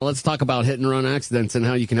let's talk about hit and run accidents and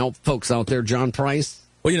how you can help folks out there. John Price.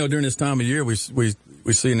 Well, during this time of year, we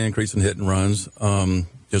see an increase in hit and runs.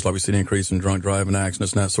 Just like we see an increase in drunk driving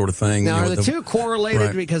accidents and that sort of thing. Now, are the two correlated?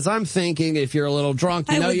 Right. Because I'm thinking if you're a little drunk,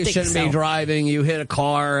 you shouldn't be driving, you hit a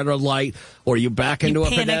car at a light, or you back into a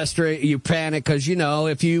pedestrian, you panic because,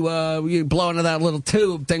 if you blow into that little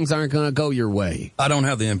tube, things aren't going to go your way. I don't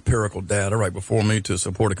have the empirical data right before me to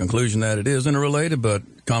support a conclusion that it is interrelated, but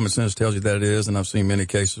common sense tells you that it is, and I've seen many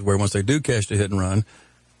cases where once they do catch the hit and run,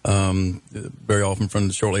 very often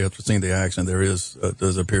shortly after seeing the accident, there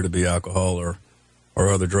does appear to be alcohol or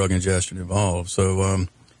other drug ingestion involved. So,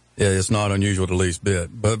 it's not unusual the least bit.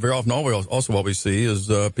 But very often, also what we see is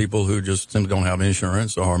people who just simply don't have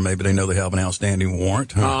insurance, or maybe they know they have an outstanding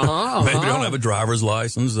warrant. Maybe they don't have a driver's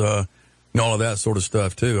license, and all of that sort of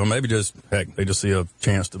stuff, too. Or maybe they just see a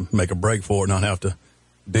chance to make a break for it and not have to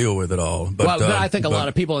deal with it all. But I think a lot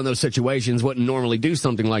of people in those situations wouldn't normally do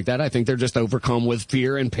something like that. I think they're just overcome with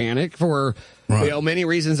fear and panic for many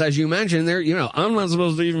reasons, as you mentioned. I'm not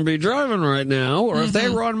supposed to even be driving right now, or if they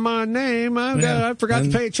run my name, I forgot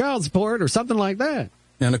to pay child support or something like that.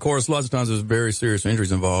 And of course, lots of times there's very serious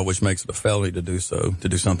injuries involved, which makes it a felony to do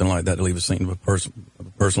something like that, to leave a scene of a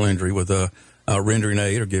personal injury with rendering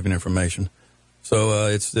aid or giving information. So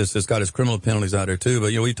it's got its criminal penalties out there too.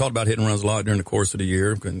 But we talked about hit and runs a lot during the course of the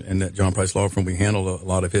year, and at John Price Law Firm we handle a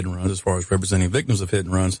lot of hit and runs as far as representing victims of hit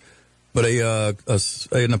and runs. But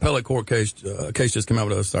an appellate court case just came out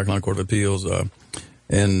with the South Carolina Court of Appeals,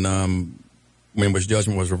 in which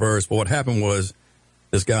judgment was reversed. But what happened was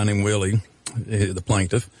this guy named Willie, the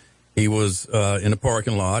plaintiff, he was in the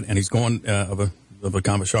parking lot, and he's going of a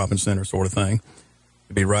kind of a shopping center sort of thing.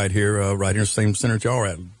 Be right here in the same center that y'all are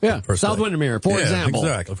at. Yeah, South Windermere, for example.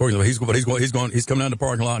 Exactly. For example, he's coming down the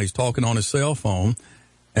parking lot, and he's talking on his cell phone,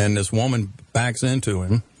 and this woman backs into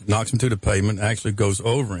him, knocks him to the pavement, actually goes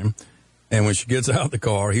over him, and when she gets out of the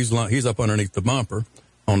car, he's up underneath the bumper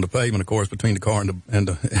on the pavement, of course, between the car and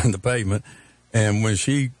the pavement, and when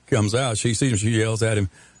she comes out, she sees him, she yells at him,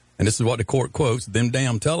 and this is what the court quotes: "Them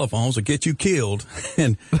damn telephones will get you killed,"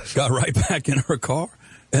 and got right back in her car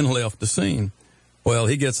and left the scene. Well,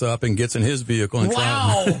 he gets up and gets in his vehicle and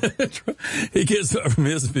he gets up from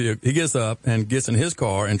his vehicle. He gets up and gets in his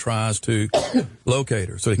car and tries to locate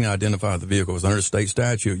her so he can identify the vehicle. It's under state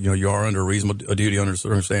statute. You are under a duty under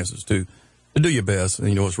circumstances to do your best.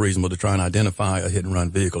 And it's reasonable to try and identify a hit and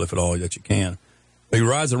run vehicle if at all that you can. He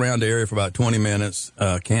rides around the area for about 20 minutes,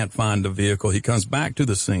 can't find the vehicle. He comes back to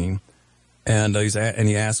the scene. And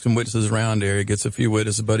he asks some witnesses around there. He gets a few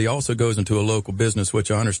witnesses, but he also goes into a local business, which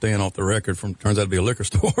I understand off the record turns out to be a liquor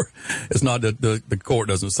store. It's not that the court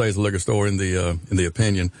doesn't say it's a liquor store in the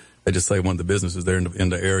opinion. They just say one of the businesses there in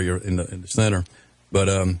the area in the center. But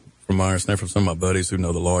from my understanding, from some of my buddies who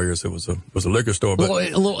know the lawyers, it was a liquor store. But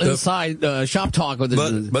a little inside shop talk with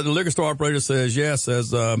it. But the liquor store operator says yes,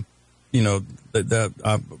 we know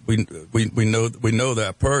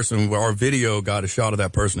that person. Our video got a shot of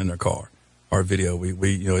that person in their car. Our video,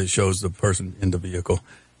 it shows the person in the vehicle,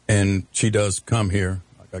 and she does come here.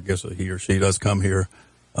 I guess he or she does come here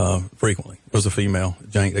frequently. It was a female.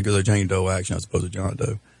 It was a Jane Doe action as opposed to John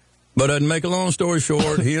Doe. But to make a long story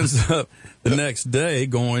short, he ends up the next day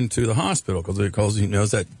going to the hospital because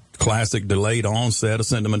it's that classic delayed onset of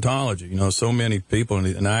symptomatology. So many people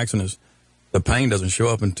in accidents, the pain doesn't show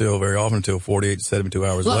up very often until 48 to 72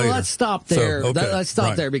 hours later. Let's stop there. Let's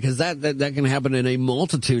stop there because that can happen in a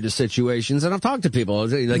multitude of situations. And I've talked to people.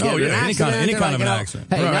 They get any kind of an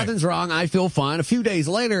accident. Hey, nothing's wrong. I feel fine. A few days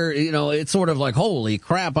later, it's sort of like, holy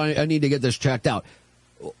crap, I need to get this checked out.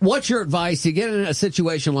 What's your advice? You get in a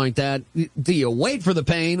situation like that, do you wait for the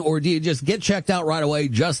pain or do you just get checked out right away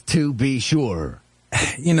just to be sure?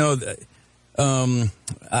 I don't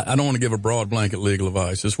want to give a broad blanket legal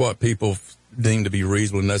advice. It's what people deemed to be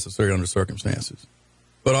reasonable and necessary under circumstances.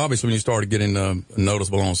 But obviously when you start getting a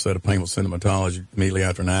noticeable onset of painful symptomatology immediately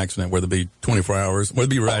after an accident, whether it be 24 hours, whether it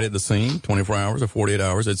be right at the scene, 24 hours or 48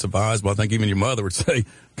 hours, it's advisable. I think even your mother would say,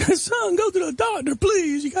 son, go to the doctor,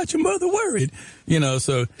 please. You got your mother worried.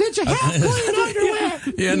 So. Did you have clean underwear?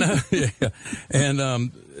 Yeah.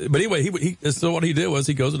 And, but anyway, so what he did was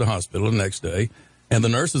he goes to the hospital the next day. And the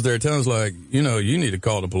nurses there telling us, you need to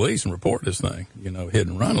call the police and report this thing, hit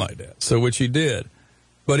and run like that. So which he did.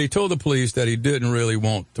 But he told the police that he didn't really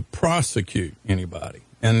want to prosecute anybody.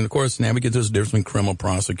 And, of course, now we get this difference between criminal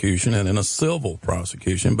prosecution and then a civil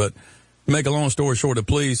prosecution. But to make a long story short, the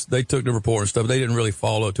police, they took the report and stuff. They didn't really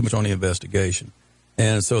follow too much on the investigation.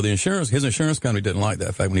 And so his insurance company didn't like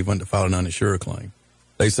that fact when he went to file an uninsured claim.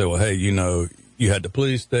 They said, well, hey, you had the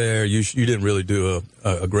police there. You didn't really do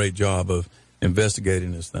a great job of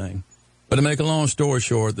investigating this thing. But to make a long story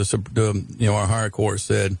short, our higher court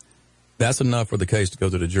said that's enough for the case to go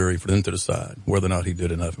to the jury for them to decide whether or not he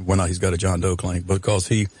did enough, whether or not he's got a John Doe claim, because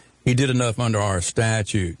he did enough under our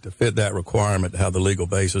statute to fit that requirement to have the legal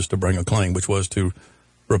basis to bring a claim, which was to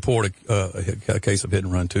report a case of hit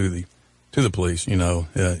and run to the police,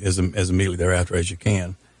 as immediately thereafter as you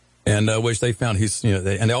can. And which they found and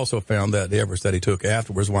they also found that the efforts that he took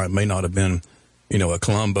afterwards, why it may not have been, a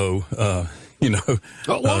Columbo, standard.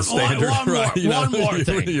 One more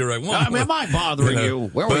thing. You're right. Am I bothering you?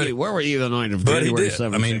 Where were you the night of January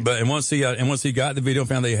 17th? Once he got the video,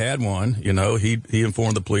 found they had one. He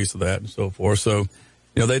informed the police of that and so forth. So,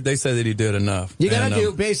 they say that he did enough. You got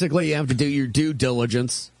to basically you have to do your due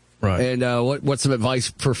diligence. Right. And what's some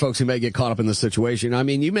advice for folks who may get caught up in this situation? I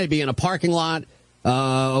mean, you may be in a parking lot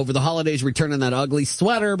over the holidays returning that ugly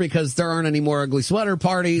sweater because there aren't any more ugly sweater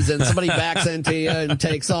parties, and somebody backs into you and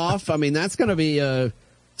takes off. I mean, that's going to be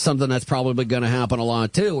something that's probably going to happen a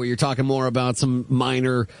lot, too, where you're talking more about some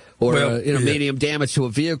minor or medium damage to a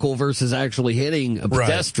vehicle versus actually hitting a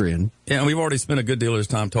pedestrian. Yeah, and we've already spent a good deal of this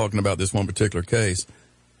time talking about this one particular case.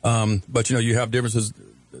 But, you have differences.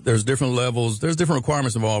 There's different levels. There's different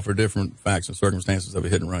requirements involved for different facts and circumstances of a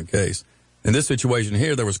hit-and-run case. In this situation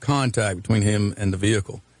here, there was contact between him and the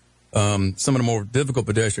vehicle. Some of the more difficult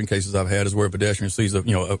pedestrian cases I've had is where a pedestrian sees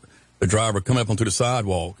the driver coming up onto the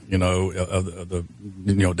sidewalk, of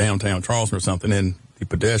the downtown Charleston or something, and the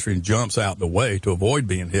pedestrian jumps out the way to avoid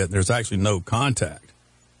being hit. There's actually no contact.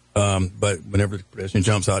 But whenever the pedestrian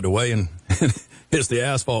jumps out the way and hits the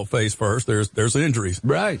asphalt face first, there's injuries.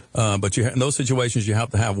 Right. But in those situations, you have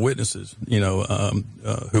to have witnesses,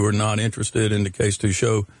 who are not interested in the case to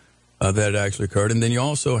show that it actually occurred. And then you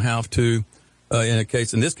also have to,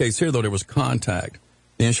 in this case here, though, there was contact.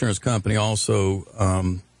 The insurance company also,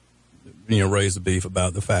 raised the beef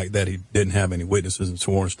about the fact that he didn't have any witnesses and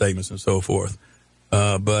sworn statements and so forth.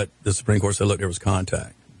 But the Supreme Court said, look, there was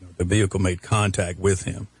contact. The vehicle made contact with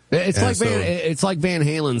him. It's like Van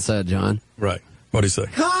Halen said, John. Right. What'd he say?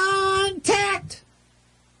 Contact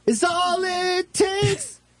is all it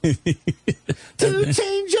takes to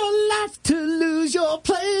change your life, to lose your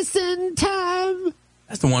place in time.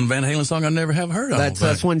 That's the one Van Halen song I never have heard of.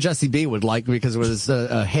 That's one Jesse B would like because it was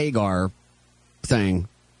a Hagar thing.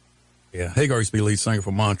 Yeah, Hagar used to be lead singer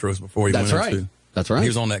for Montrose before he went into... That's right. He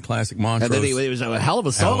was on that classic Montrose. And then he was a hell of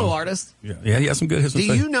a solo artist. Yeah, he had some good hits. Do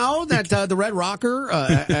you know that the Red Rocker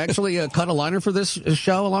actually cut a liner for this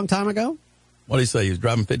show a long time ago? What did he say? He was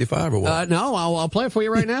driving 55 or what? No, I'll play it for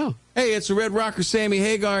you right now. Hey, it's the Red Rocker, Sammy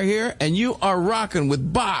Hagar here, and you are rocking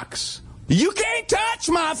with Box. You can't touch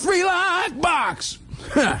my free like Box.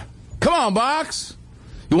 Come on, Box.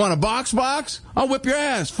 You want a box? I'll whip your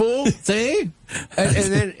ass, fool. See? And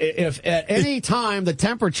then if at any time the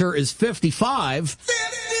temperature is 55.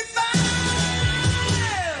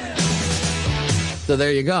 So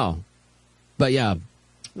there you go. But yeah,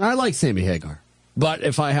 I like Sammy Hagar. But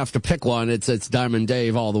if I have to pick one, it's Diamond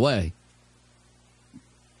Dave all the way.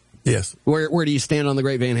 Yes. Where do you stand on the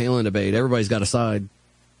Great Van Halen debate? Everybody's got a side.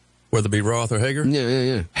 Whether it be Roth or Hagar?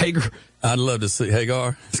 Yeah. Hagar. I'd love to see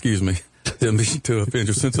Hagar. Excuse me. Didn't mean to offend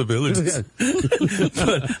your sensibilities. But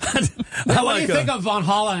what do you think of Von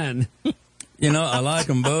Holland? I like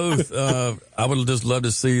them both. I would just love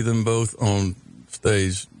to see them both on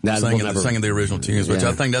stage singing the original tunes, which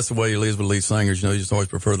I think that's the way it is with lead singers. You just always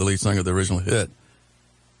prefer the lead singer of the original hit.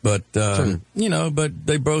 But, but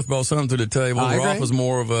they both brought something to the table. Roth was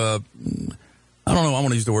more of a... I don't know. I want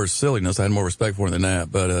to use the word silliness. I had more respect for him than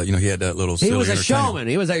that. But, he had that little silly He was a showman.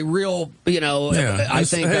 He was a real, I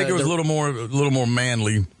think... Hager was a little more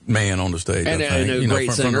manly man on the stage, and a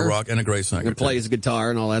great singer. From the rock, and a great singer. And plays guitar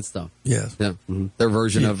and all that stuff. Yes. Yeah. Mm-hmm. Their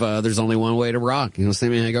version of There's Only One Way to Rock.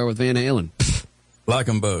 Sammy Hagar with Van Halen. Like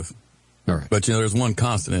them both. All right. But, there's one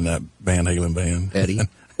constant in that Van Halen band. Eddie.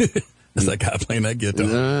 That's that guy playing that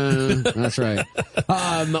guitar. That's right.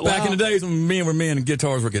 Back in the days when men were men and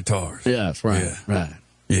guitars were guitars. Yeah, that's right. Yeah. Right.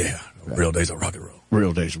 Yeah. Real days of rock and roll.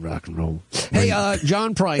 Real days of rock and roll. Hey,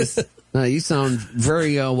 John Price, you sound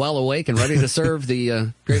very well awake and ready to serve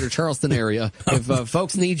the greater Charleston area. If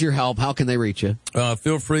folks need your help, how can they reach you?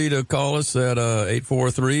 Feel free to call us at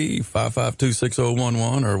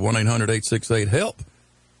 843-552-6011 or 1-800-868-HELP.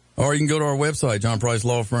 Or you can go to our website,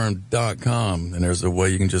 johnpricelawfirm.com, and there's a way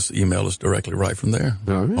you can just email us directly right from there.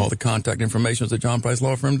 All right. All the contact information is at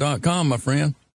johnpricelawfirm.com, my friend.